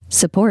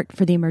Support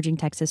for the Emerging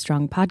Texas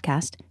Strong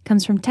podcast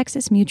comes from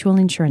Texas Mutual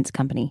Insurance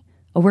Company,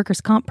 a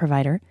workers' comp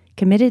provider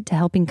committed to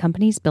helping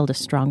companies build a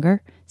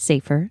stronger,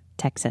 safer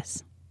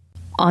Texas.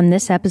 On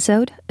this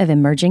episode of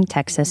Emerging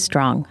Texas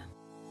Strong.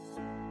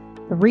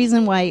 The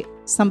reason why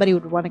somebody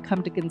would want to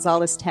come to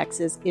Gonzales,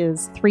 Texas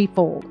is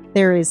threefold.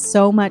 There is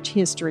so much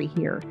history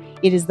here.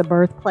 It is the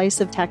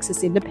birthplace of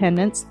Texas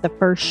independence, the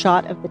first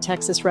shot of the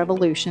Texas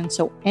Revolution.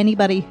 So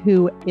anybody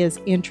who is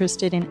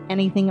interested in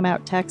anything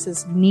about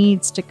Texas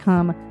needs to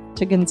come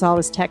to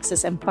Gonzales,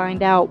 Texas and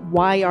find out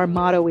why our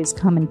motto is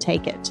come and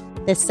take it.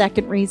 The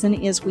second reason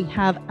is we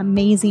have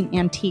amazing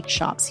antique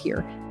shops here.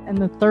 And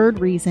the third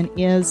reason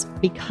is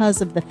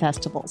because of the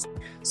festivals.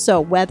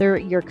 So whether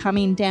you're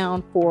coming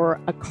down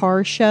for a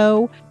car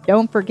show,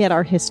 don't forget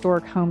our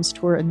Historic Homes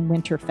Tour and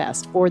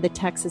Winterfest, or the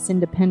Texas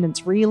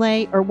Independence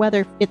Relay, or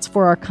whether it's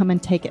for our Come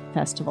and Take It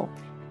Festival.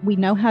 We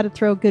know how to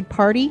throw a good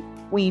party.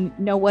 We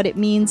know what it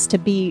means to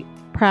be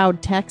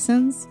proud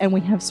Texans, and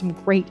we have some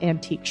great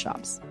antique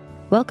shops.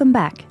 Welcome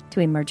back to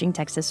Emerging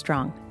Texas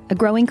Strong, a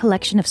growing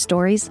collection of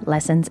stories,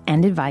 lessons,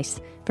 and advice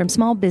from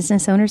small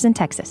business owners in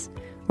Texas,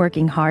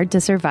 working hard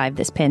to survive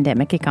this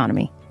pandemic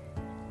economy.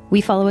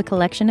 We follow a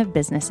collection of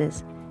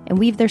businesses and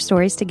weave their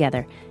stories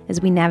together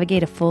as we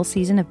navigate a full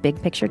season of big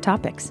picture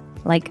topics,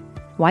 like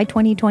why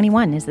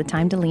 2021 is the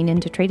time to lean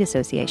into trade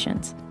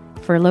associations,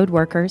 furloughed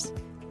workers,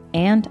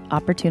 and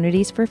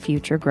opportunities for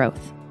future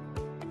growth.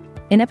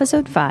 In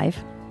episode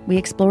 5, we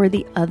explore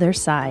the other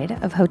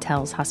side of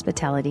hotels,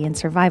 hospitality, and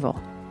survival.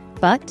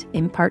 But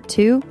in part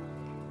 2,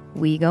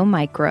 we go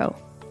micro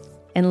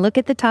and look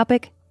at the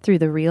topic through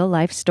the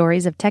real-life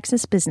stories of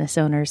Texas business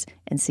owners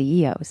and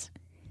CEOs.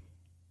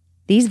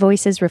 These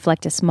voices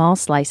reflect a small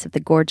slice of the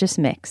gorgeous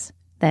mix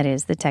that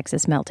is the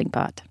Texas melting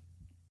pot.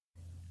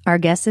 Our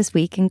guests this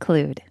week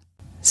include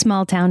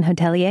small-town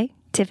hotelier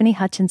Tiffany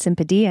Hutchinson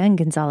Padilla in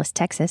Gonzales,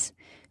 Texas,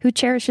 who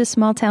cherishes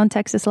small-town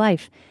Texas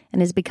life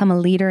and has become a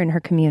leader in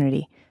her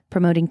community,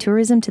 promoting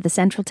tourism to the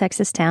Central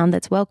Texas town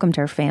that's welcomed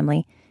her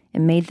family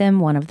and made them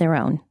one of their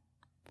own.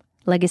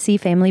 Legacy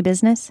family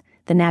business,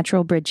 the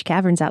Natural Bridge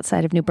Caverns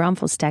outside of New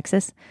Braunfels,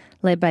 Texas,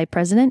 led by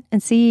President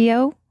and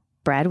CEO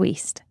Brad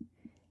Wiest.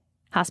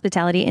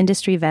 Hospitality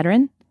industry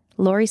veteran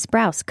Lori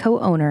Sprouse,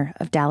 co-owner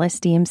of Dallas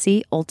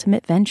DMC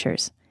Ultimate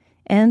Ventures.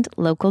 And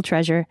local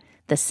treasure,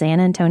 the San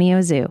Antonio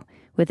Zoo,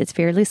 with its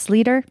fearless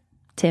leader,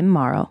 Tim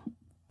Morrow.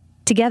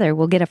 Together,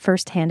 we'll get a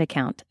first-hand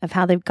account of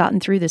how they've gotten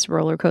through this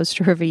roller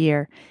coaster of a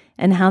year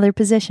and how they're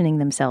positioning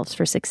themselves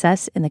for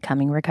success in the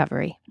coming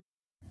recovery.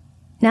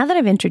 Now that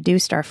I've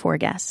introduced our 4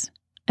 guests,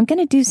 I'm going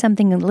to do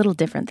something a little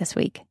different this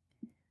week.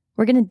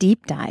 We're going to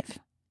deep dive.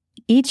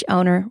 Each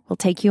owner will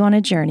take you on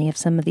a journey of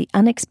some of the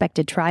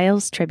unexpected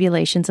trials,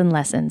 tribulations, and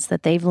lessons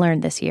that they've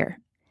learned this year.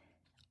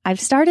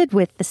 I've started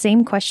with the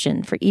same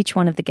question for each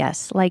one of the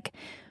guests, like,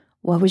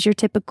 what was your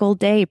typical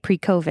day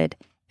pre-COVID,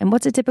 and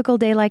what's a typical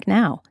day like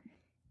now?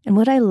 And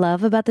what I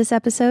love about this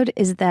episode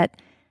is that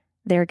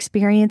their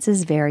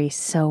experiences vary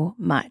so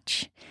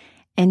much.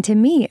 And to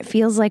me, it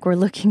feels like we're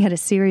looking at a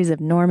series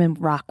of Norman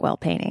Rockwell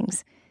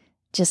paintings.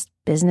 Just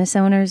business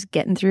owners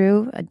getting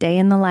through a day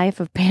in the life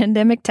of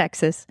pandemic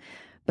Texas,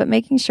 but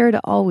making sure to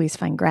always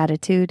find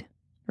gratitude,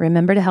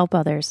 remember to help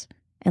others,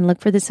 and look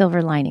for the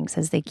silver linings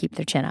as they keep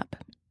their chin up.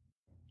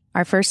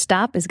 Our first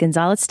stop is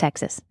Gonzales,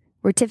 Texas,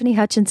 where Tiffany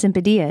Hutchinson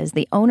Padilla is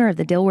the owner of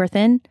the Dilworth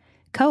Inn,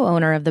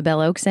 co-owner of the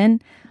Bell Oaks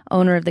Inn,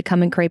 owner of the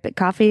Come and Crepe It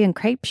Coffee and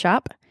Crepe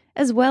Shop,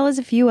 as well as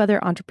a few other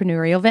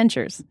entrepreneurial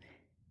ventures.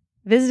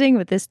 Visiting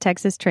with this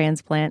Texas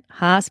transplant,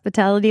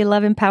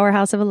 hospitality-loving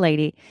powerhouse of a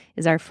lady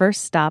is our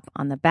first stop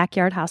on the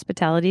Backyard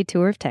Hospitality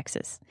Tour of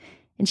Texas.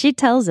 And she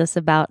tells us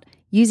about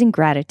using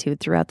gratitude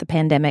throughout the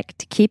pandemic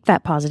to keep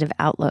that positive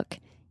outlook,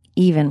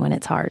 even when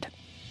it's hard.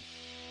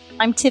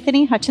 I'm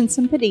Tiffany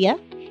Hutchinson Padilla,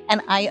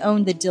 and I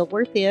own the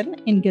Dilworth Inn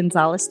in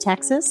Gonzales,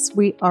 Texas.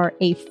 We are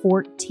a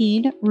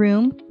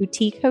 14-room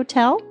boutique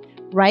hotel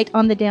right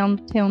on the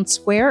downtown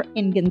square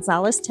in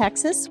Gonzales,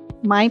 Texas.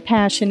 My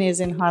passion is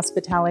in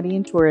hospitality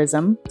and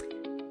tourism.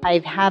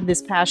 I've had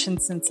this passion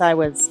since I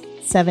was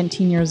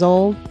 17 years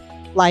old.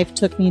 Life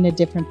took me in a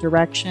different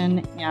direction,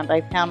 and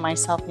I found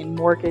myself in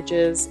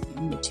mortgages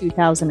in the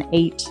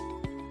 2008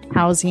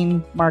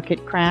 housing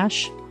market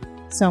crash.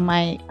 So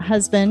my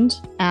husband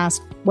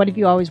asked, what have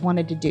you always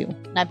wanted to do?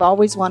 And I've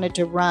always wanted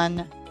to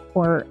run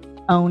or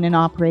own and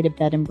operate a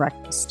bed and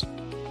breakfast.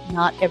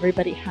 Not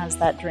everybody has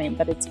that dream,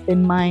 but it's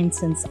been mine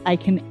since I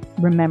can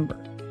remember.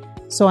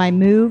 So I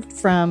moved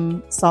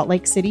from Salt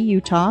Lake City,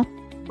 Utah,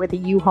 with a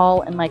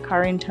U-Haul and my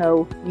car in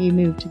tow. We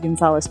moved to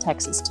Gonzales,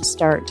 Texas to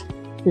start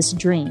this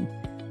dream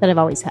that I've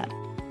always had.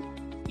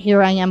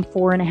 Here I am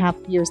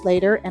 4.5 years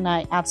later, and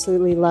I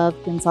absolutely love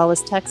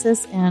Gonzales,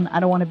 Texas, and I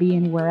don't want to be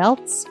anywhere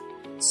else.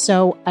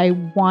 So I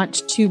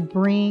want to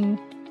bring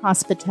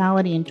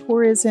hospitality and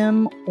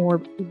tourism, or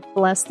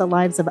bless the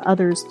lives of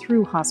others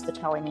through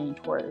hospitality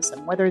and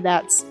tourism, whether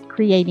that's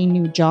creating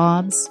new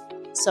jobs,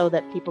 so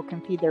that people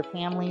can feed their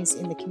families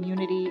in the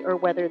community, or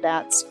whether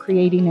that's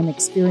creating an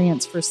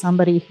experience for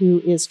somebody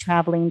who is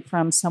traveling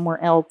from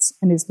somewhere else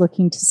and is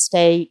looking to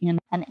stay in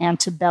an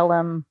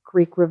antebellum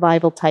Greek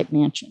revival type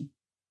mansion.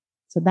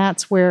 So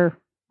that's where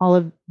all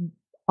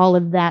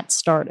of that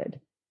started.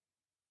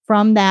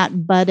 From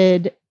that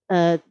budded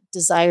a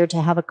desire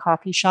to have a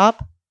coffee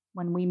shop.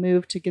 When we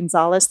moved to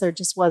Gonzales, there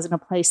just wasn't a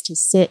place to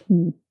sit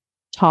and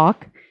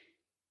talk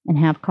and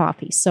have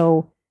coffee.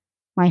 So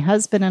my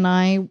husband and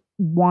I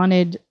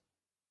wanted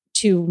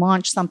to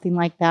launch something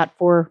like that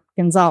for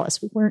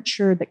Gonzales. We weren't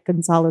sure that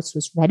Gonzales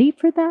was ready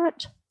for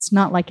that. It's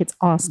not like it's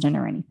Austin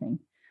or anything.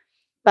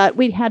 But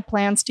we'd had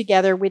plans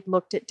together. We'd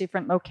looked at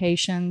different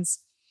locations.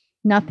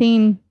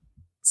 Nothing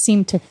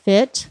seemed to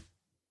fit.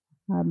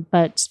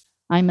 But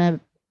I'm a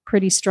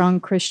pretty strong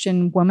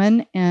Christian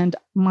woman, and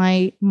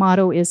my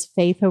motto is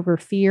faith over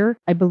fear.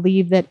 I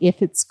believe that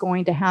if it's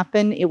going to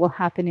happen, it will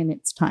happen in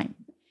its time.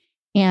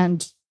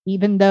 And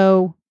even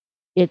though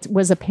it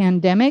was a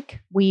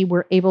pandemic, we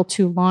were able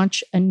to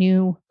launch a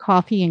new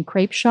coffee and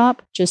crepe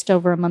shop just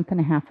over a month and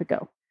a half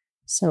ago.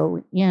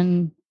 So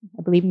in,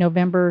 I believe,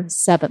 November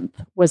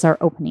 7th was our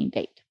opening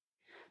date.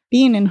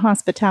 Being in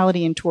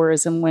hospitality and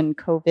tourism when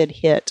COVID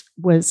hit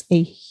was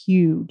a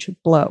huge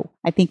blow.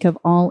 I think of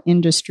all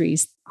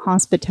industries,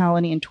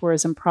 hospitality and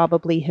tourism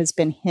probably has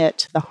been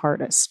hit the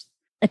hardest.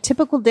 A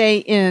typical day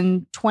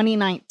in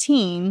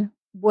 2019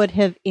 would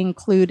have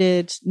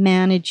included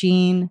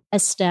managing a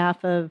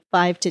staff of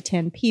 5 to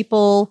 10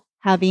 people,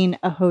 having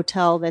a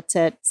hotel that's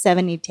at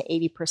 70 to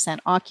 80%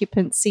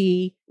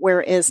 occupancy,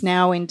 whereas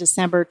now in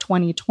December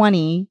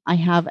 2020, I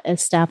have a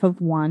staff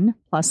of 1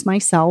 plus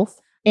myself,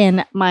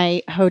 and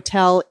my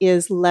hotel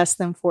is less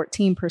than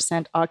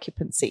 14%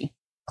 occupancy.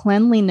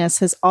 Cleanliness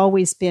has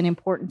always been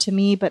important to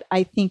me, but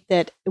I think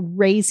that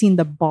raising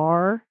the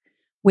bar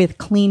with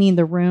cleaning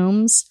the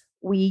rooms,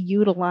 we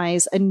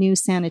utilize a new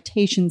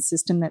sanitation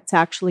system that's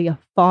actually a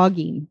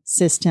fogging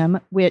system,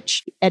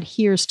 which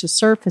adheres to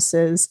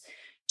surfaces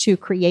to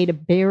create a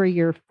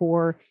barrier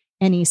for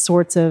any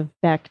sorts of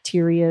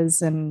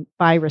bacterias and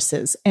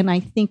viruses. And I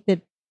think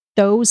that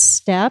those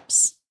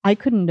steps, I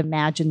couldn't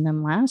imagine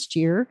them last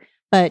year,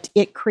 but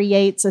it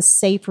creates a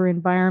safer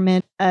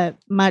environment, a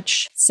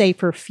much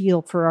safer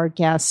feel for our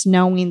guests,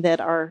 knowing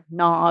that our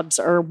knobs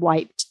are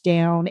wiped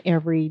down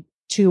every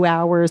 2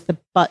 hours, the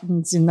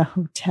buttons in the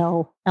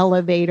hotel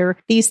elevator,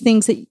 these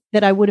things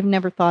that I would have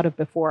never thought of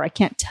before. I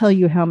can't tell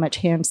you how much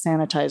hand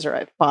sanitizer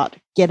I've bought.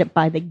 Get it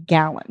by the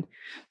gallon.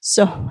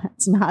 So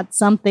that's not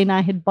something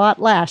I had bought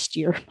last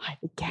year by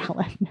the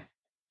gallon.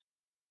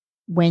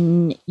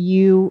 When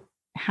you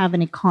have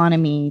an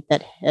economy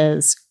that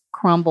has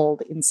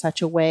crumbled in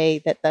such a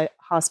way that the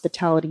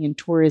hospitality and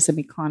tourism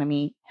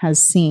economy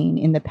has seen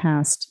in the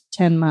past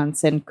 10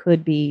 months and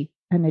could be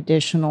an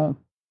additional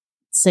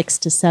 6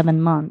 to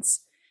 7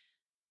 months,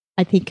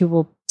 I think it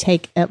will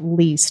take at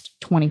least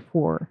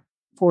 24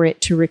 for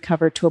it to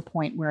recover to a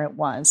point where it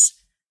was.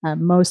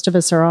 Most of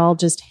us are all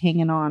just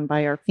hanging on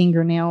by our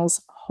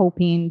fingernails,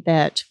 hoping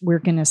that we're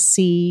going to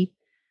see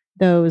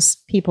those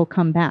people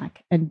come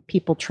back and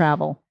people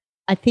travel.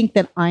 I think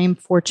that I'm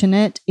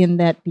fortunate in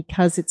that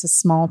because it's a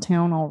small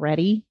town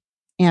already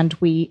and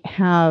we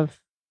have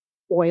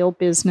oil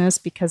business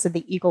because of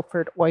the Eagle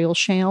Ford oil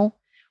shale,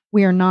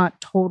 we are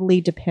not totally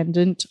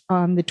dependent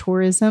on the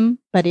tourism,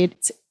 but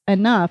it's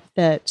enough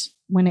that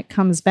when it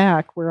comes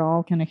back, we're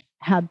all going to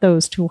add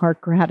those to our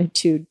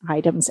gratitude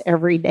items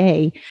every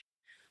day.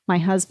 My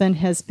husband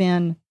has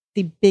been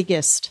the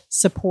biggest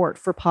support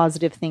for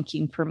positive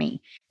thinking for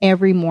me.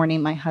 Every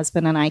morning, my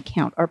husband and I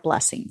count our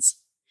blessings.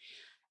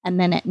 And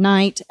then at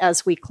night,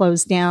 as we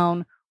close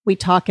down, we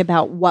talk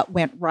about what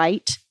went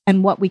right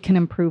and what we can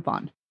improve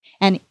on.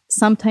 And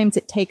sometimes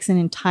it takes an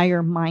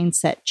entire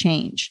mindset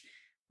change.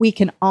 We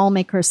can all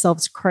make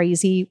ourselves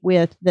crazy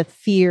with the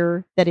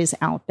fear that is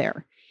out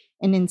there.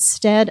 And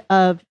instead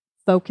of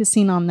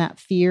focusing on that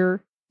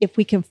fear, if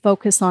we can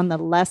focus on the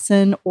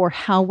lesson or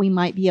how we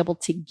might be able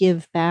to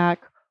give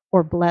back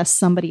or bless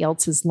somebody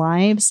else's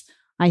lives,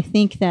 I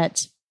think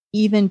that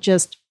even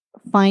just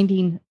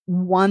finding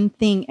one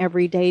thing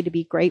every day to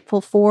be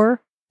grateful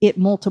for, it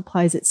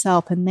multiplies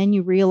itself. And then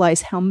you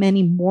realize how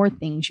many more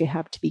things you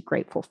have to be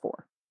grateful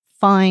for.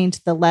 Find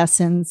the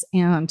lessons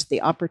and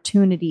the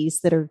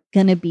opportunities that are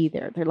going to be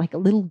there. They're like a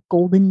little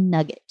golden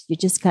nugget. You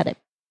just got to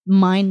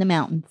mine them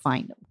out and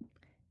find them.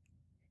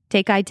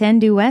 Take I-10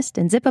 due west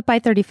and zip up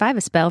I-35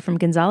 a spell from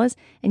Gonzales,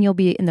 and you'll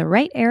be in the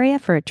right area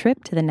for a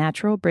trip to the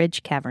Natural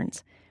Bridge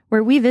Caverns,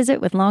 where we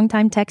visit with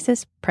longtime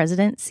Texas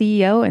president,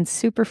 CEO, and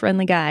super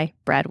friendly guy,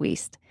 Brad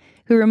Wiest,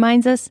 who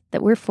reminds us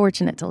that we're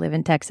fortunate to live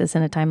in Texas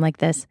in a time like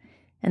this,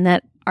 and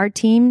that our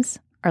teams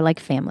are like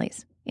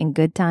families, in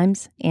good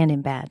times and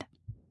in bad.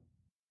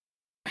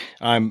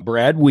 I'm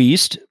Brad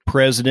Wiest,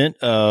 president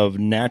of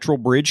Natural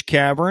Bridge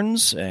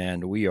Caverns,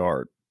 and we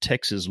are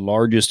Texas'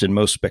 largest and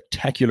most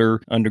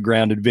spectacular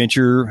underground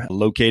adventure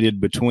located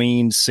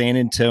between San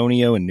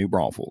Antonio and New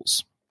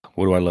Braunfels.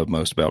 What do I love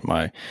most about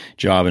my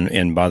job?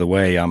 And by the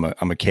way, I'm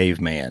a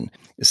caveman.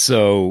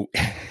 So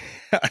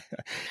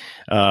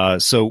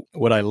So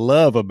what I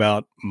love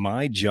about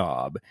my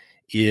job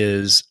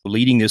is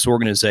leading this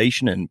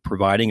organization and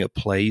providing a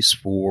place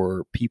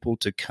for people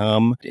to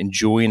come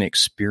enjoy and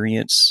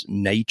experience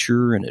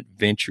nature and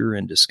adventure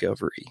and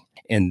discovery.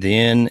 And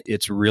then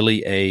it's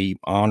really a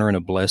honor and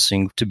a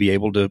blessing to be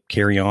able to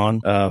carry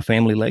on a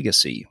family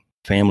legacy.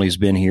 Family's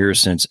been here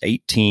since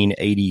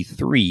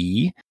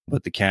 1883,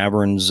 but the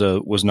caverns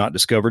was not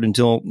discovered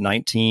until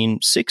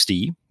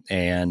 1960.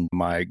 And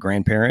my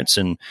grandparents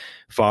and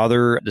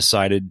father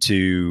decided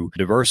to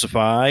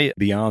diversify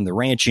beyond the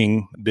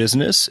ranching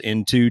business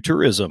into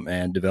tourism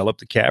and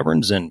developed the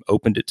caverns and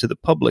opened it to the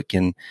public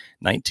in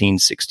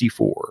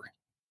 1964.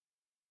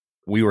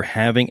 We were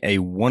having a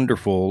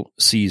wonderful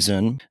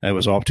season. It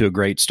was off to a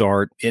great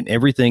start, and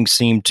everything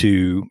seemed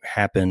to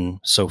happen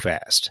so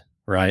fast.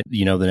 Right.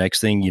 The next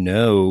thing you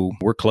know,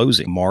 we're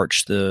closing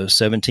March the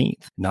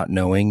 17th, not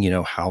knowing,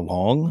 how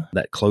long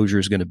that closure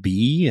is going to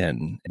be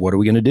and what are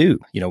we going to do?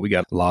 We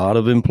got a lot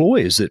of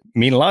employees that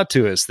mean a lot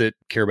to us that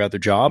care about their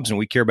jobs and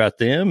we care about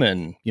them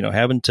and,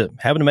 having to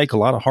make a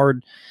lot of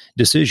hard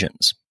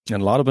decisions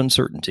and a lot of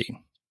uncertainty.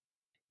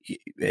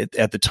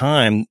 At the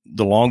time,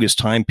 the longest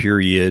time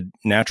period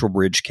Natural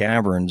Bridge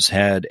Caverns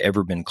had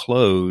ever been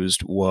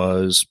closed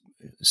was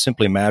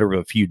simply a matter of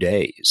a few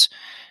days.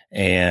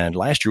 And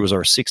last year was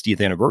our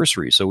 60th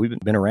anniversary. So we've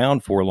been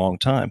around for a long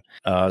time.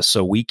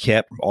 So we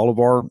kept all of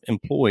our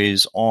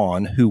employees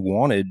on who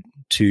wanted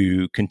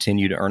to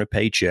continue to earn a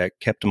paycheck,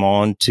 kept them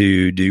on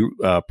to do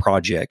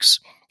projects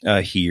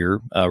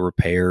here,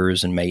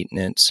 repairs and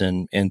maintenance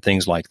and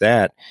things like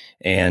that.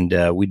 And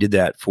we did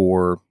that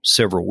for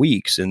several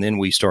weeks. And then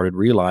we started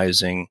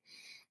realizing,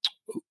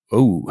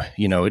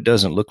 it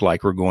doesn't look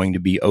like we're going to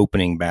be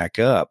opening back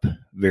up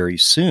very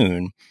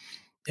soon.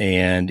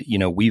 And,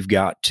 we've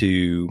got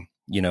to,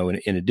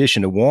 in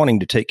addition to wanting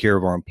to take care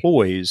of our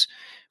employees,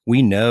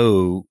 we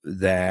know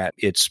that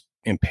it's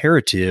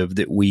imperative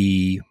that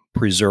we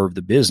preserve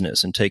the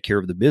business and take care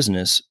of the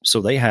business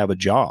so they have a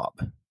job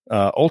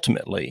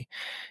ultimately.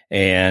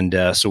 And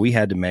so we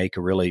had to make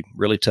a really,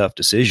 really tough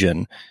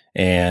decision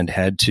and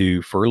had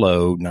to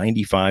furlough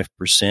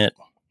 95%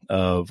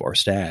 of our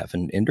staff.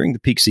 And during the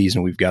peak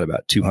season, we've got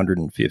about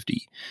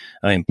 250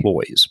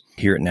 employees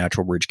here at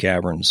Natural Bridge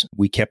Caverns.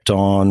 We kept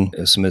on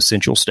some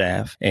essential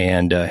staff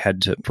and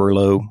had to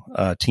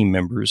furlough team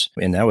members,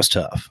 and that was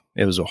tough.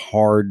 It was a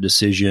hard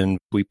decision.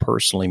 We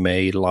personally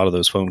made a lot of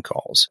those phone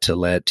calls to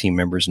let team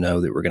members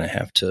know that we're going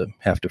to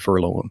have to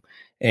furlough them.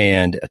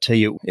 And I tell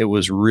you, it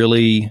was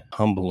really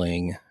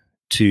humbling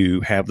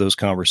to have those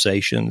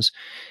conversations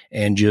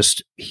and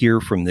just hear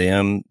from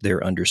them,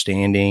 their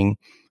understanding,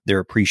 their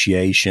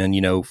appreciation,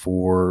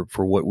 for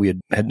what we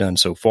had done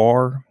so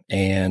far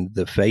and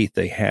the faith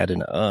they had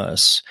in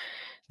us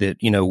that,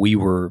 we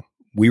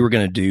were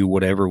going to do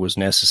whatever was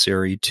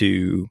necessary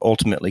to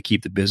ultimately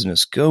keep the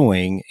business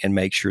going and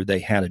make sure they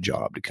had a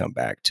job to come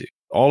back to.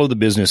 All of the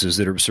businesses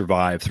that have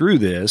survived through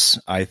this,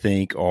 I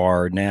think,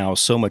 are now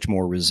so much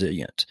more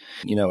resilient.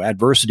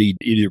 Adversity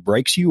either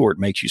breaks you or it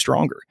makes you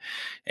stronger.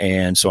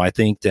 And so I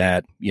think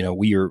that,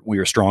 we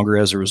are stronger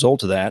as a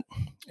result of that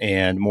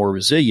and more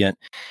resilient.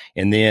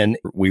 And then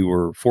we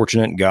were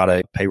fortunate and got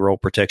a payroll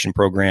protection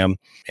program.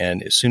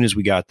 And as soon as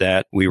we got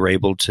that, we were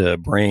able to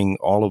bring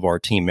all of our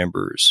team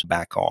members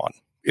back on.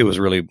 It was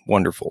really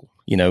wonderful,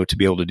 to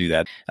be able to do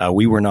that.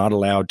 We were not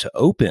allowed to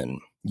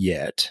open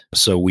yet.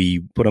 So we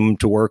put them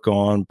to work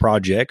on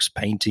projects,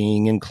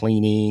 painting and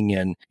cleaning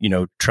and,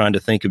 trying to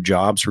think of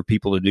jobs for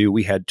people to do.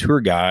 We had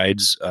tour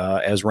guides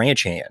as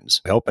ranch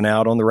hands helping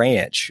out on the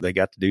ranch. They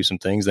got to do some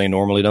things they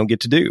normally don't get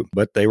to do,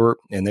 but they were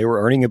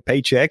earning a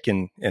paycheck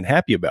and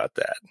happy about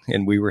that.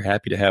 And we were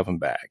happy to have them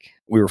back.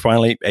 We were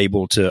finally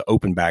able to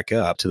open back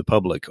up to the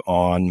public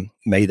on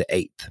May the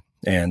 8th.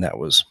 And that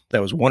was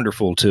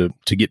wonderful to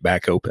get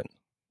back open.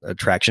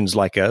 Attractions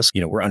like us,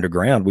 we're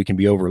underground, we can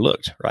be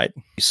overlooked, right?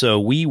 So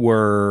we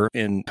were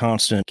in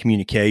constant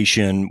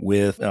communication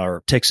with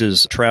our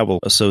Texas Travel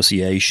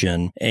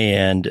Association,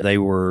 and they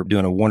were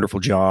doing a wonderful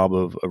job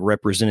of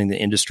representing the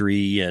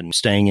industry and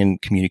staying in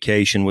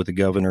communication with the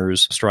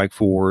governor's strike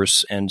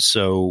force. And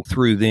so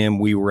through them,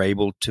 we were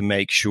able to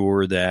make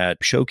sure that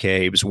show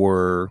caves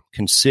were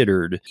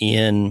considered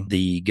in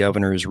the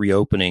governor's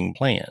reopening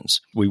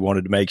plans. We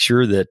wanted to make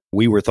sure that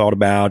we were thought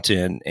about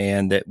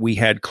and that we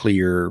had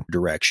clear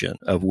direction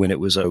of when it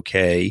was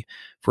okay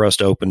for us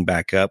to open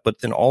back up. But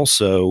then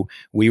also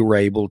we were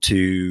able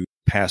to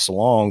pass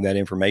along that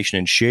information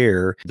and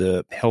share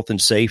the health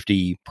and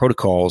safety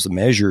protocols, the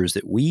measures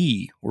that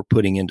we were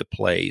putting into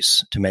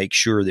place to make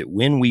sure that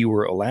when we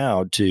were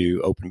allowed to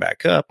open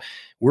back up,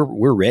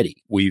 we're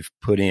ready. We've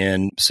put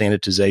in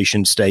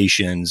sanitization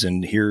stations,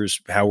 and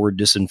here's how we're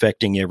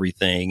disinfecting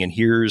everything, and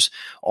here's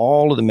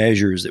all of the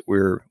measures that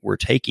we're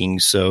taking.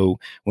 So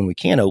when we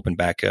can open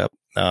back up,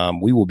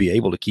 we will be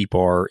able to keep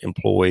our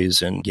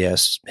employees and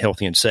guests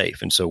healthy and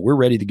safe. And so we're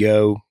ready to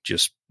go.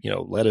 Just,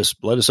 let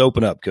us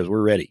open up because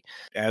we're ready.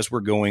 As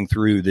we're going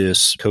through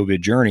this COVID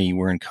journey,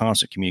 we're in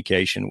constant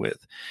communication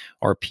with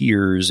our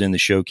peers in the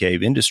show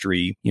cave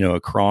industry,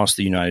 across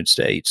the United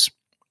States.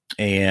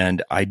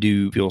 And I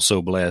do feel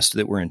so blessed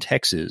that we're in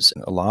Texas.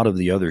 A lot of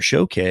the other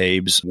show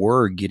caves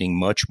were getting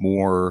much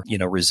more,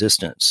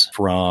 resistance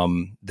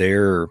from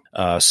their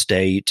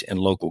state and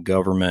local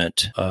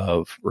government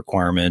of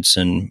requirements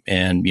and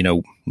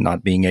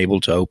not being able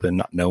to open,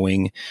 not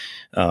knowing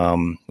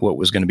what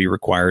was going to be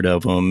required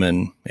of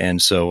them. And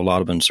so a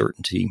lot of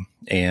uncertainty.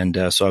 And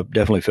so I've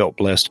definitely felt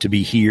blessed to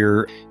be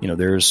here.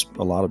 There's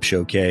a lot of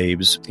show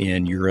caves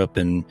in Europe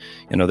and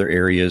in other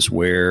areas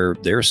where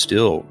they're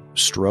still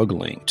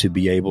struggling to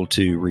be able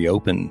to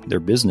reopen their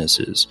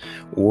businesses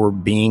or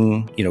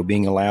being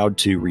allowed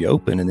to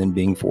reopen and then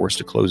being forced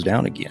to close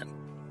down again.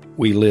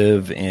 We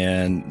live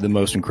in the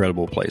most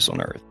incredible place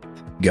on earth.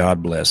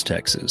 God bless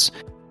Texas.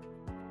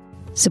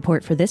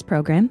 Support for this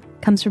program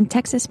comes from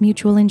Texas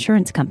Mutual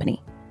Insurance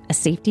Company, a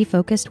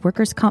safety-focused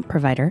workers' comp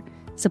provider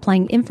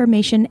supplying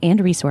information and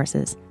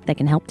resources that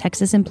can help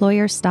Texas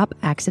employers stop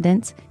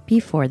accidents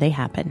before they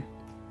happen.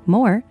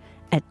 More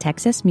at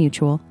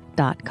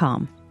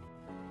texasmutual.com.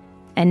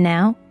 And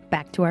now,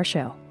 back to our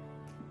show.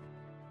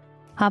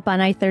 Hop on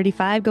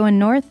I-35 going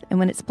north, and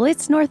when it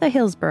splits north of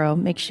Hillsboro,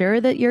 make sure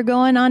that you're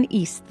going on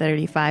East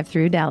 35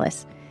 through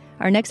Dallas.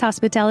 Our next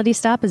hospitality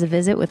stop is a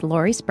visit with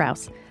Lori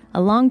Sprouse,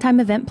 a longtime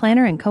event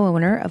planner and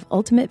co-owner of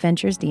Ultimate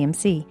Ventures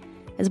DMC,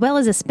 as well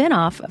as a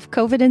spin-off of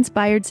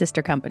COVID-inspired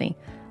sister company,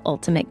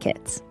 Ultimate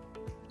Kits.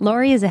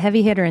 Lori is a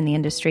heavy hitter in the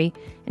industry,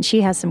 and she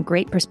has some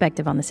great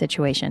perspective on the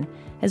situation,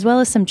 as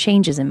well as some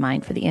changes in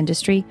mind for the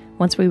industry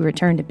once we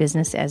return to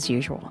business as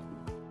usual.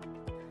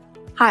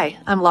 Hi,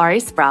 I'm Laurie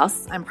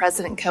Sprouse. I'm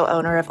president and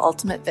co-owner of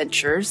Ultimate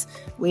Ventures.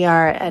 We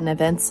are an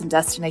events and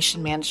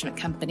destination management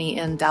company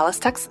in Dallas,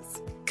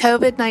 Texas.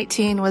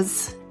 COVID-19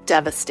 was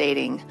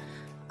devastating.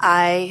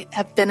 I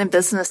have been in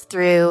business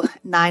through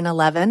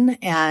 9/11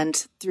 and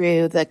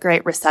through the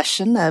Great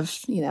Recession of,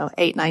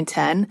 8, 9,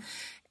 10,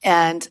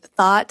 and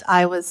thought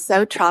I was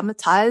so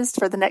traumatized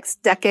for the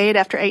next decade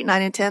after 8,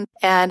 9, and 10,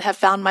 and have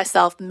found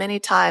myself many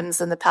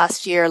times in the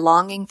past year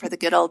longing for the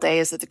good old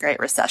days of the Great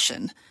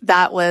Recession.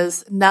 That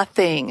was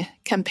nothing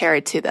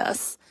compared to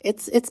this.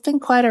 It's been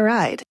quite a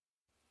ride.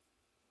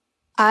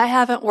 I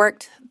haven't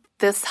worked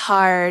this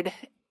hard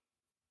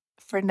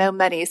for no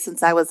money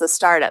since I was a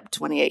startup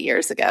 28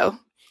 years ago.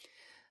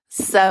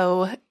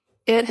 So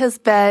it has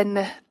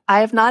been, I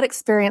have not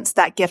experienced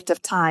that gift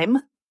of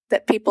time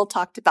that people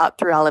talked about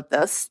through all of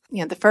this.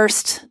 The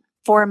first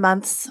 4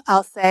 months,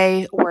 I'll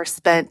say, were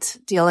spent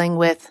dealing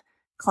with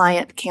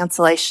client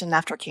cancellation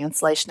after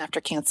cancellation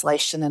after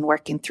cancellation and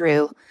working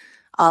through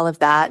all of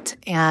that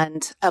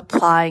and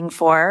applying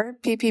for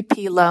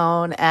PPP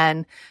loan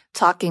and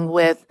talking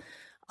with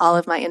all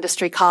of my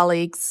industry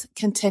colleagues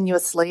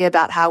continuously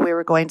about how we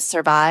were going to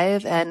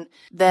survive. And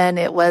then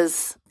it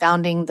was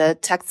founding the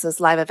Texas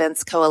Live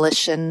Events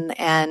Coalition.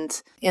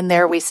 And in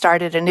there, we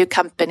started a new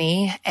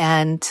company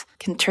and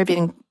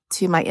contributing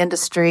to my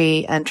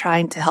industry and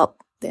trying to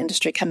help the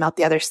industry come out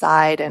the other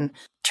side and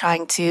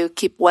trying to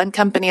keep one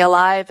company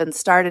alive and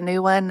start a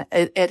new one.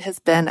 It has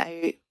been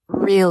a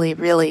really,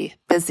 really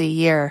busy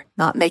year,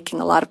 not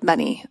making a lot of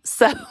money.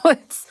 So I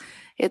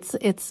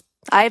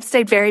have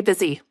stayed very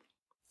busy.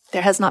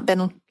 There has not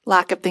been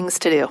lack of things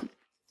to do.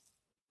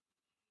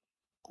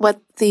 What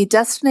the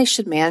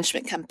destination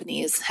management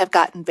companies have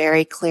gotten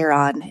very clear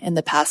on in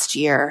the past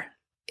year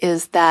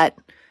is that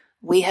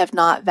we have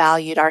not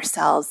valued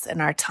ourselves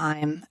and our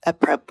time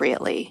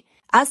appropriately.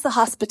 As the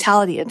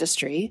hospitality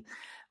industry,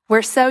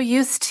 we're so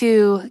used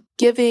to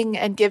giving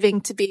and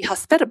giving to be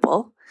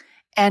hospitable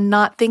and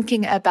not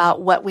thinking about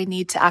what we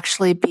need to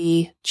actually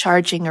be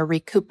charging or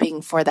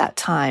recouping for that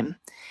time.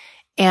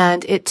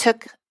 And it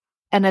took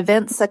an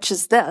event such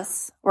as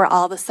this, where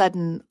all of a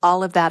sudden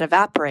all of that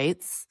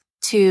evaporates,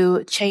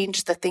 to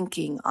change the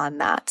thinking on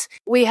that.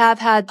 We have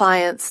had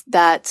clients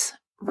that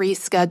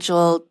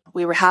rescheduled.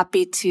 We were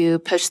happy to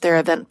push their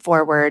event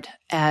forward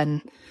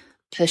and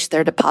push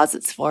their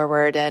deposits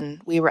forward.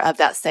 And we were of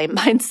that same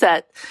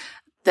mindset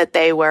that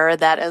they were,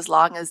 that as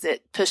long as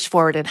it pushed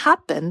forward and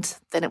happened,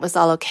 then it was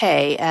all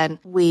okay. And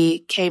we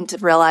came to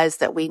realize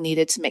that we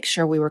needed to make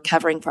sure we were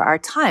covering for our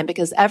time,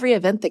 because every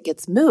event that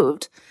gets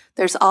moved,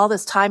 there's all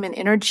this time and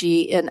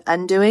energy in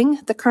undoing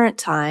the current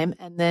time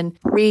and then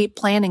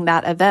replanning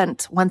that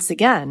event once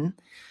again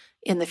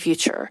in the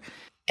future.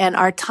 And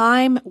our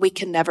time, we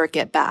can never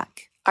get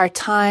back. Our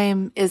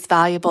time is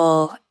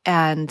valuable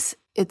and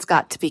it's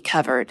got to be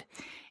covered.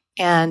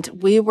 And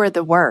we were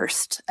the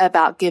worst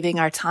about giving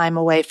our time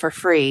away for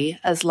free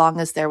as long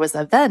as there was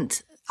an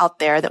event out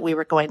there that we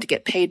were going to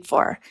get paid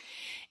for.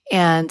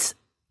 And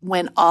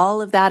when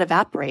all of that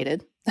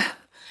evaporated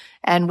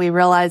and we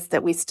realized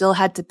that we still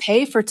had to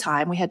pay for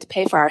time, we had to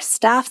pay for our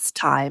staff's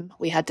time,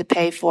 we had to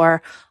pay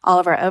for all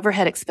of our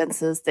overhead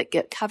expenses that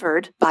get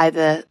covered by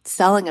the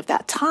selling of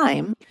that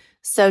time.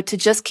 So to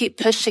just keep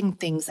pushing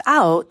things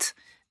out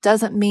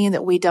doesn't mean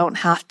that we don't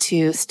have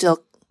to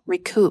still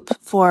recoup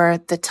for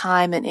the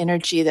time and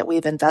energy that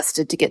we've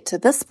invested to get to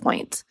this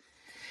point.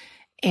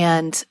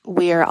 And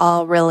we are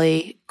all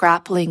really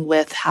grappling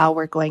with how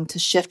we're going to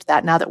shift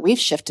that now that we've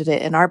shifted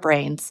it in our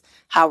brains,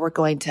 how we're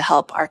going to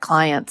help our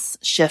clients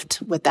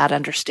shift with that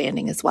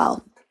understanding as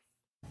well.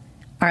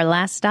 Our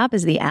last stop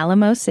is the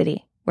Alamo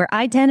City, where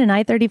I-10 and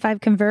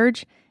I-35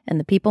 converge, and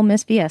the people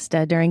miss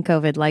Fiesta during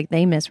COVID like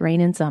they miss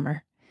rain in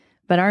summer.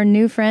 But our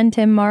new friend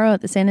Tim Morrow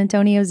at the San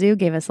Antonio Zoo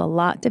gave us a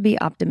lot to be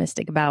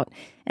optimistic about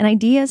and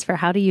ideas for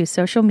how to use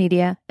social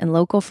media and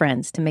local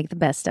friends to make the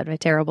best out of a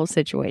terrible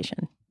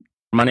situation.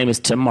 My name is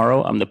Tim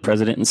Morrow. I'm the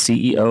president and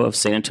CEO of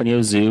San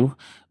Antonio Zoo.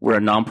 We're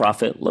a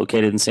nonprofit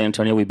located in San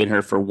Antonio. We've been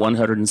here for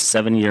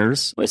 107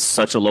 years. It's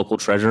such a local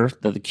treasure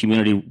that the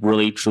community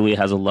really, truly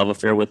has a love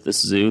affair with this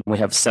zoo. We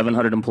have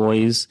 700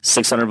 employees,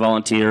 600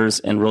 volunteers,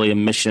 and really a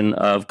mission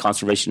of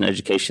conservation and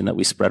education that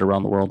we spread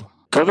around the world.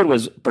 COVID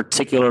was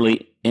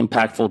particularly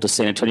impactful to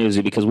San Antonio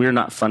Zoo because we are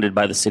not funded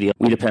by the city.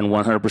 We depend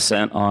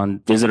 100%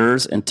 on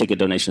visitors and ticket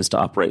donations to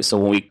operate. So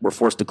when we were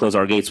forced to close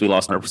our gates, we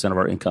lost 100% of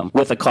our income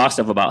with a cost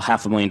of about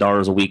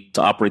 $500,000 a week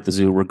to operate the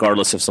zoo,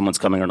 regardless if someone's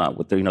coming or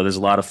not. There's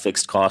a lot of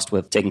fixed cost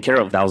with taking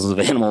care of thousands of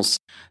animals.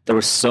 There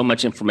was so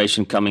much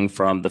information coming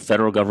from the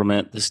federal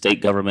government, the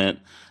state government,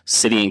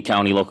 city and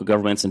county, local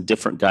governments, and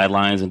different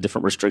guidelines and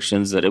different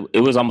restrictions that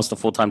it was almost a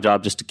full-time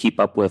job just to keep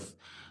up with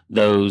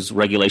those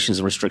regulations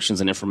and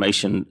restrictions and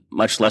information,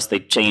 much less they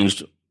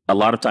changed a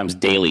lot of times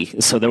daily.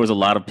 So there was a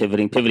lot of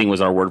pivoting. Pivoting was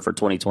our word for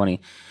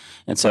 2020.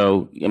 And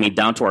so,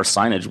 down to our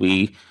signage,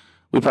 we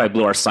probably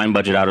blew our sign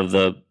budget out of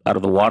the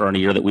water in a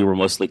year that we were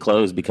mostly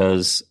closed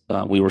because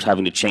we were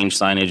having to change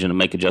signage and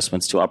make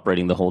adjustments to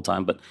operating the whole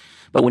time. But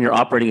when you're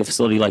operating a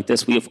facility like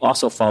this, we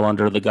also fall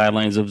under the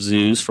guidelines of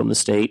zoos from the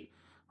state,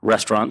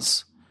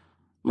 restaurants,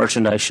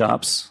 merchandise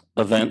shops,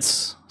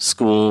 events,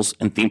 schools,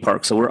 and theme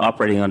parks. So we're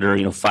operating under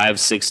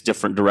 5-6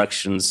 different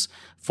directions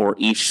for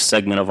each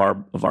segment of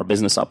our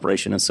business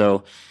operation. And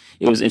so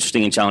it was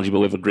interesting and challenging, but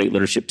we have a great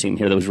leadership team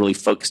here that was really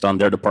focused on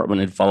their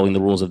department and following the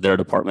rules of their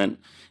department.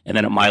 And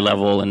then at my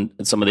level and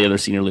some of the other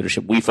senior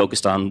leadership, we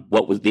focused on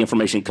what was the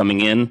information coming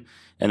in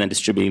and then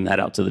distributing that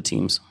out to the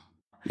teams.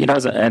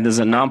 As a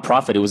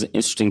nonprofit, it was an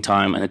interesting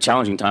time and a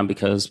challenging time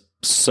because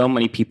so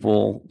many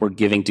people were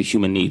giving to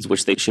human needs,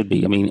 which they should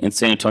be. In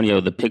San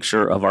Antonio, the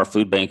picture of our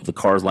food bank, the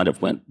cars lined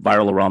up, went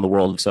viral around the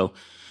world. So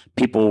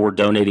people were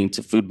donating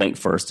to Food Bank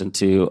First and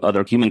to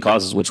other human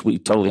causes, which we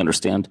totally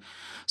understand.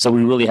 So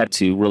we really had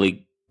to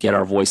really get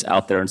our voice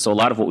out there. And so a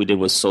lot of what we did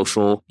was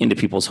social into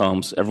people's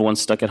homes.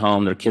 Everyone's stuck at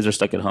home. Their kids are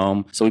stuck at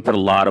home. So we put a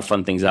lot of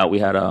fun things out. We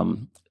had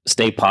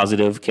Stay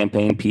Positive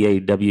campaign,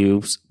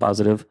 PAW,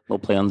 positive, little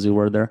play on zoo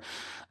word there,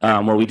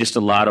 where we just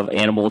did a lot of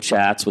animal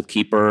chats with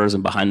keepers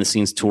and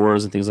behind-the-scenes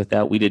tours and things like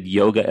that. We did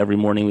yoga every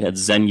morning. We had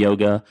Zen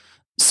yoga,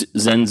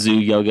 Zen Zoo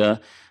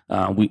yoga,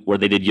 where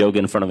they did yoga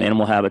in front of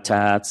animal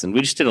habitats. And we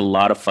just did a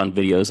lot of fun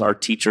videos. Our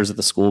teachers at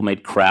the school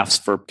made crafts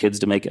for kids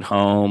to make at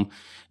home.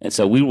 And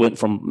so we went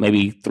from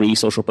maybe 3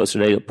 social posts a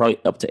day to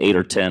probably up to 8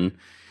 or 10,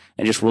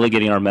 and just really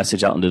getting our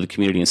message out into the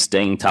community and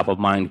staying top of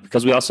mind,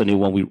 because we also knew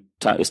when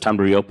it was time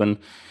to reopen,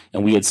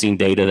 and we had seen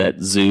data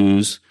that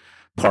zoos,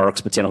 parks,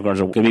 botanical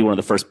gardens are going to be one of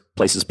the first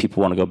places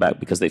people want to go back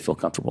because they feel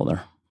comfortable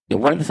there.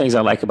 One of the things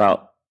I like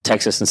about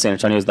Texas and San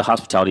Antonio is the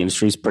hospitality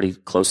industry is pretty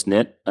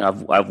close-knit.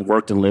 I've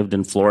worked and lived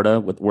in Florida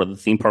where the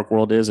theme park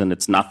world is, and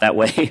it's not that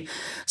way.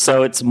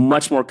 So it's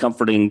much more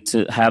comforting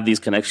to have these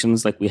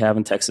connections like we have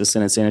in Texas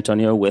and in San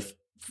Antonio with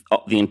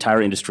the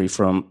entire industry,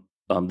 from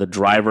the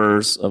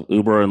drivers of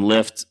Uber and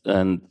Lyft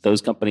and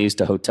those companies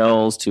to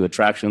hotels to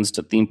attractions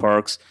to theme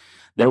parks.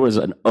 There was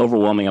an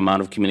overwhelming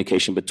amount of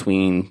communication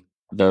between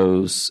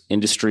those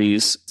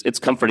industries. It's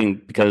comforting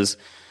because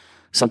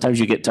sometimes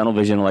you get tunnel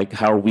vision, like,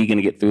 how are we going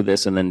to get through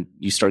this? And then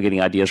you start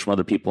getting ideas from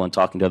other people and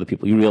talking to other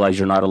people. You realize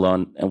you're not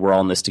alone and we're all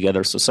in this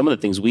together. So some of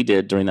the things we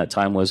did during that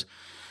time was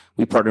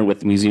we partnered with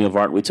the Museum of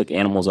Art. We took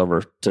animals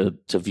over to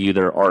view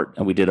their art,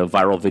 and we did a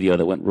viral video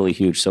that went really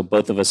huge. So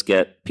both of us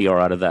get PR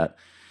out of that.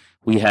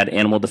 We had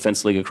Animal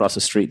Defense League across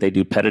the street. They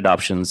do pet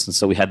adoptions. And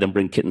so we had them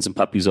bring kittens and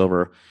puppies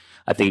over.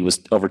 I think it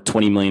was over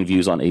 20 million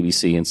views on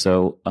ABC. And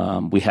so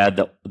we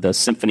had the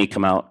symphony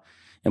come out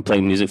and play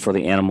music for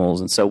the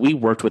animals. And so we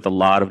worked with a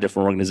lot of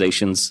different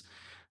organizations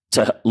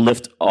to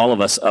lift all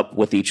of us up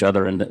with each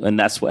other. And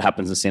that's what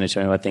happens in San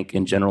Antonio, I think,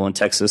 in general. In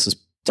Texas, is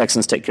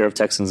Texans take care of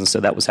Texans. And so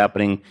that was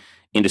happening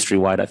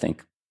industry-wide, I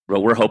think.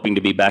 But we're hoping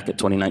to be back at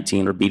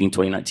 2019 or beating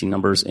 2019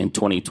 numbers in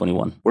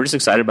 2021. We're just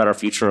excited about our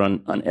future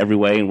on every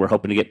way, and we're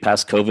hoping to get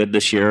past COVID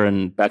this year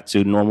and back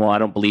to normal. I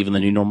don't believe in the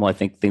new normal. I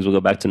think things will go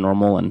back to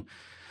normal, and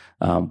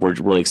we're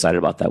really excited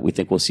about that. We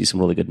think we'll see some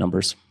really good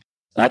numbers.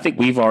 I think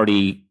we've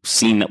already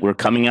seen that we're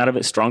coming out of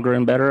it stronger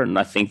and better, and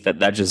I think that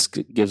just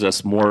gives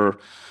us more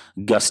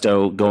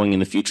gusto going in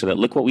the future, that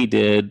look what we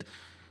did.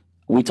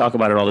 We talk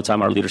about it all the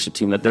time, our leadership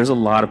team, that there's a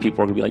lot of people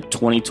who are going to be like,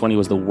 2020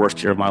 was the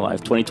worst year of my life.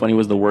 2020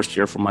 was the worst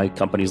year for my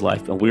company's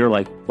life. And we were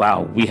like,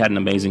 wow, we had an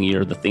amazing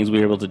year. The things we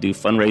were able to do,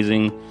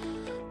 fundraising,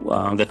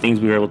 the things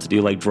we were able to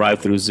do, like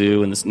Drive-Thru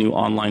Zoo and this new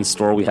online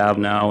store we have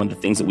now, and the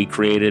things that we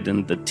created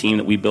and the team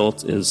that we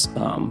built is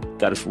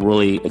got us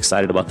really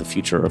excited about the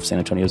future of San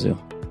Antonio Zoo.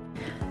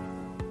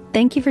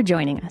 Thank you for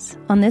joining us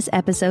on this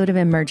episode of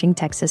Emerging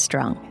Texas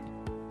Strong.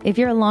 If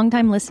you're a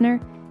longtime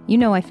listener, you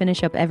know I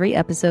finish up every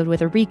episode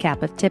with a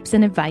recap of tips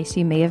and advice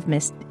you may have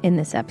missed in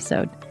this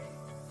episode.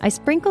 I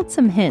sprinkled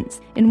some hints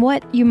in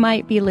what you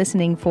might be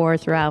listening for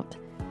throughout,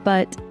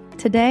 but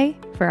today,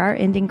 for our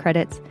ending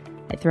credits,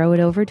 I throw it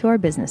over to our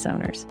business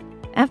owners.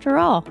 After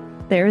all,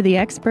 they're the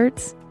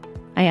experts.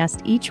 I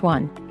asked each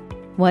one,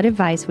 what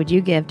advice would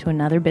you give to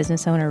another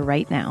business owner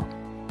right now?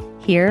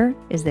 Here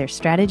is their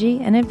strategy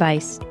and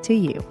advice to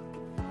you.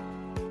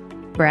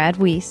 Brad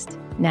Wiest,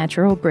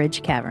 Natural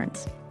Bridge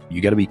Caverns.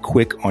 You got to be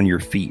quick on your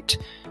feet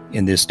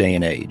in this day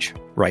and age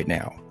right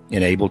now,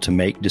 and able to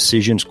make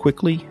decisions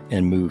quickly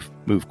and move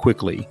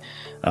quickly.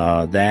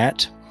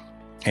 That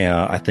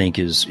I think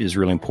is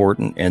really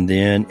important. And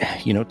then,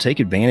 take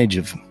advantage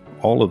of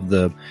all of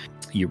the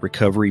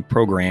recovery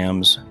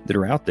programs that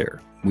are out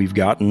there. We've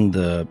gotten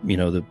the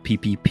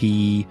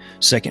PPP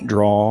second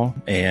draw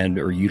and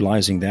are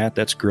utilizing that.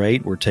 That's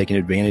great. We're taking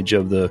advantage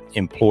of the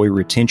employee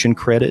retention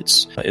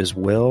credits as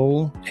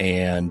well.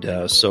 And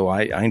so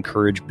I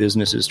encourage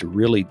businesses to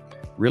really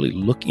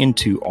look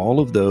into all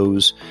of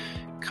those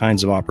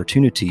kinds of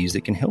opportunities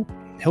that can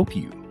help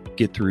you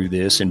get through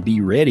this and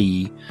be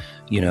ready,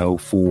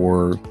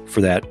 for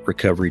that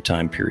recovery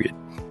time period.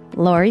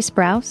 Lori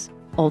Sprouse,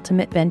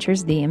 Ultimate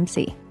Ventures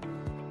DMC.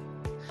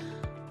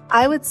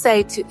 I would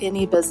say to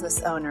any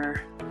business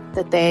owner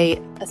that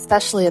they,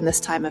 especially in this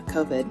time of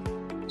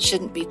COVID,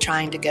 shouldn't be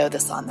trying to go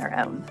this on their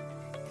own,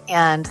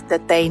 and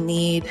that they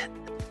need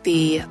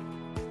the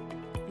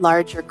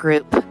larger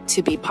group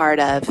to be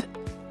part of.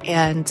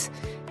 And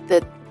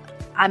that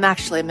I'm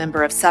actually a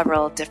member of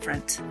several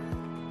different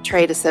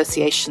trade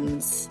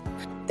associations.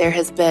 There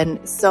has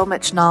been so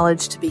much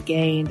knowledge to be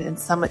gained and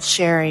so much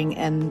sharing,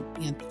 and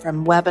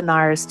from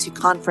webinars to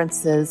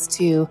conferences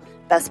to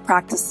best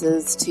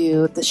practices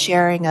to the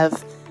sharing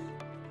of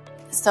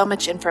so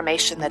much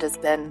information that has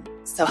been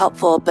so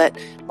helpful. But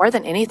more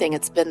than anything,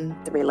 it's been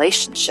the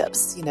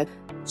relationships,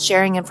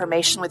 sharing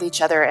information with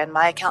each other. And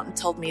my accountant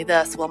told me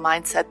this, well,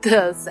 mine said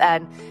this,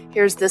 and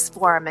here's this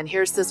forum, and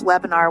here's this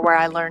webinar where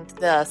I learned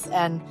this,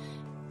 and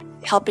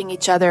helping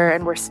each other.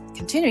 And we're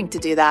continuing to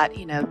do that,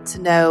 to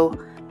know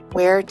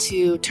where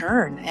to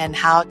turn and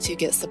how to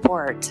get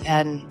support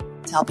and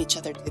to help each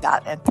other do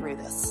that and through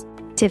this.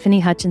 Tiffany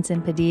Hutchinson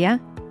Padilla,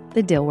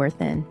 The Dilworth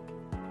Inn.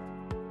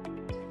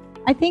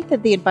 I think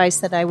that the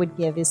advice that I would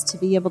give is to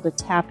be able to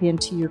tap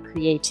into your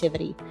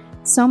creativity.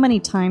 So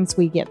many times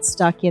we get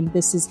stuck in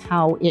this is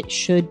how it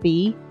should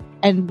be,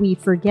 and we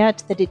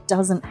forget that it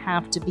doesn't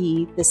have to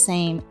be the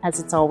same as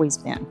it's always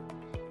been.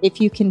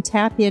 If you can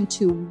tap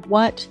into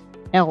what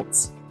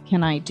else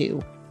can I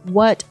do?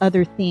 What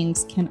other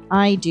things can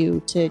I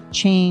do to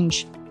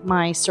change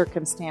my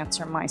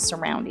circumstance or my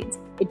surroundings?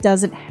 It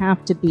doesn't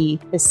have to be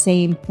the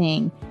same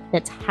thing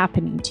that's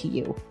happening to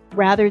you.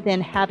 Rather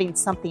than having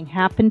something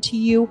happen to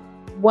you,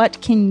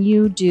 what can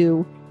you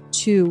do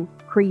to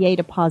create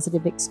a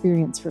positive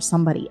experience for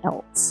somebody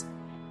else?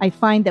 I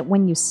find that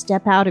when you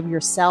step out of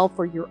yourself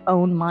or your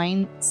own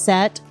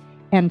mindset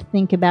and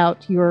think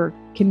about your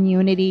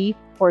community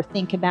or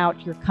think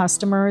about your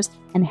customers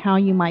and how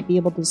you might be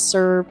able to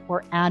serve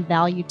or add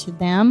value to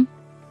them,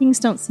 things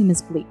don't seem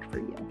as bleak for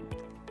you.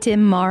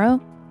 Tim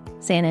Morrow,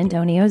 San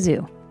Antonio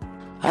Zoo.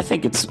 I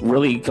think it's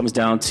really comes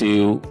down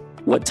to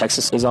what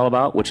Texas is all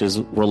about, which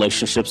is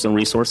relationships and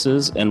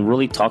resources, and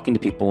really talking to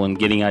people and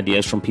getting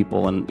ideas from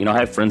people. And, I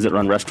have friends that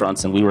run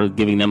restaurants, and we were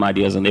giving them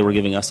ideas and they were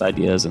giving us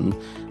ideas. And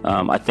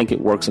I think it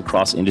works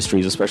across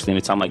industries, especially in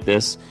a time like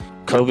this.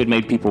 COVID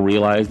made people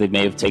realize they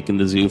may have taken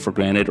the zoo for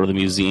granted, or the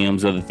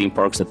museums or the theme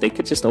parks that they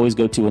could just always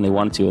go to when they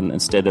wanted to. And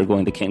instead they're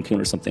going to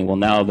Cancun or something. Well,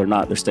 now they're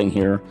not. They're staying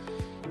here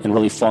and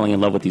really falling in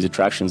love with these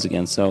attractions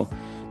again. So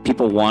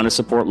people want to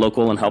support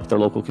local and help their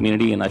local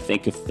community. And I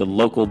think if the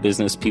local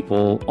business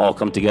people all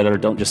come together,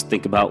 don't just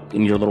think about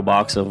in your little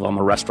box of I'm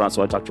a restaurant,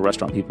 so I talk to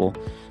restaurant people.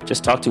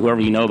 Just talk to whoever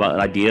you know about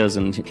ideas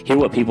and hear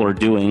what people are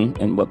doing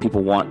and what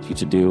people want you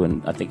to do.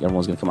 And I think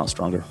everyone's going to come out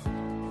stronger.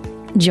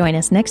 Join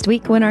us next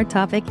week when our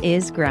topic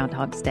is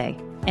Groundhog's Day.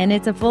 And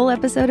it's a full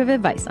episode of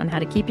advice on how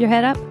to keep your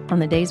head up on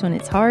the days when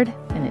it's hard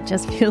and it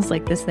just feels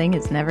like this thing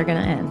is never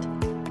going to end.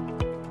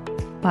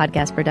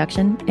 Podcast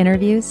production,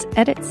 interviews,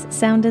 edits,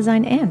 sound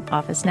design, and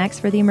office snacks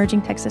for the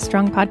Emerging Texas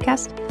Strong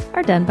podcast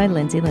are done by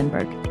Lindsay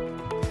Lindberg.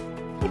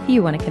 If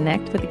you want to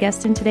connect with the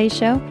guest in today's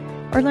show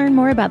or learn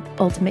more about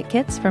Ultimate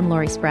Kits from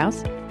Lori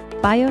Sprouse,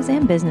 bios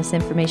and business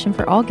information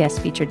for all guests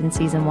featured in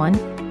Season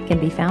 1 can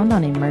be found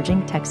on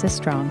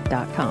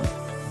emergingtexasstrong.com.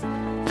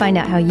 Find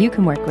out how you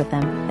can work with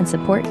them and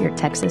support your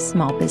Texas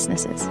small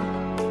businesses.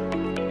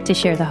 To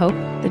share the hope,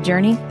 the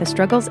journey, the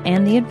struggles,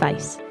 and the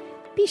advice,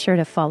 be sure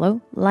to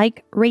follow,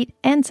 like, rate,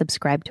 and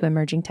subscribe to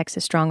Emerging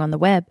Texas Strong on the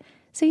web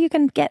so you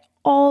can get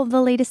all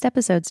the latest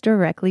episodes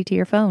directly to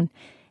your phone.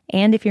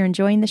 And if you're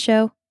enjoying the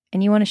show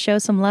and you want to show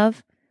some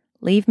love,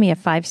 leave me a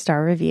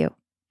 5-star review.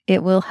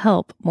 It will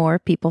help more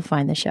people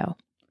find the show.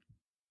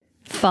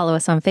 Follow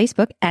us on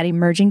Facebook at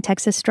Emerging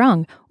Texas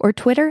Strong or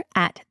Twitter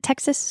at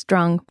Texas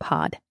Strong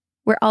Pod.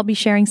 where I'll be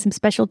sharing some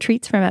special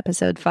treats from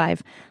episode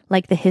 5,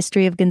 like the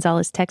history of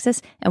Gonzales,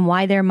 Texas, and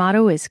why their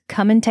motto is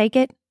 "Come and Take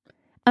It,"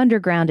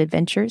 underground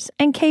adventures,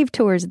 and cave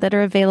tours that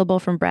are available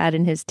from Brad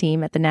and his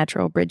team at the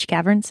Natural Bridge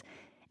Caverns,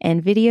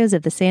 and videos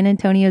of the San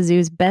Antonio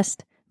Zoo's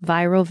best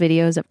viral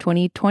videos of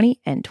 2020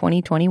 and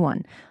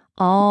 2021,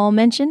 all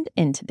mentioned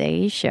in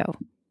today's show.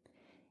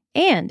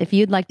 And if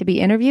you'd like to be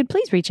interviewed,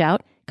 please reach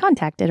out.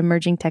 Contact at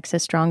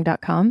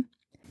emergingtexasstrong.com.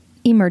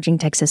 Emerging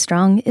Texas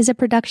Strong is a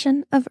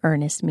production of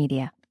Earnest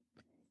Media.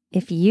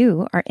 If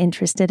you are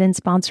interested in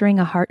sponsoring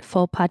a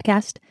heartful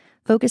podcast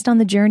focused on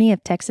the journey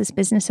of Texas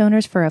business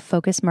owners for a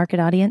focused market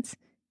audience,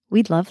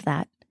 we'd love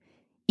that.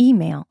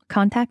 Email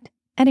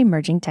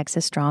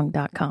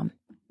contact@emergingtexasstrong.com.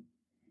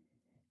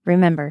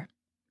 Remember,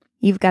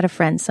 you've got a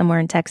friend somewhere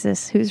in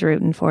Texas who's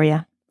rooting for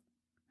you.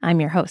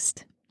 I'm your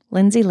host,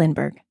 Lindsay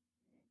Lindberg.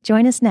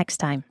 Join us next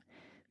time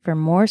for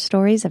more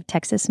stories of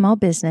Texas small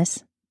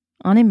business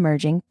on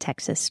Emerging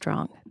Texas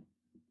Strong.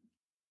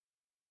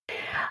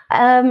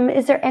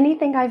 Is there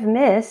anything I've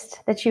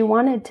missed that you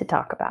wanted to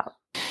talk about?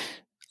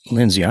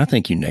 Lindsay, I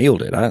think you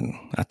nailed it.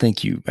 I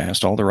think you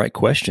asked all the right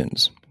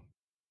questions.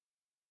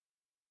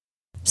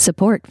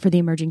 Support for the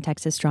Emerging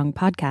Texas Strong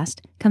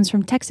podcast comes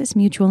from Texas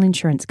Mutual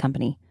Insurance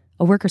Company,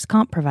 a workers'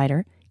 comp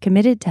provider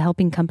committed to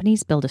helping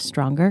companies build a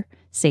stronger,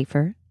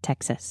 safer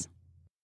Texas.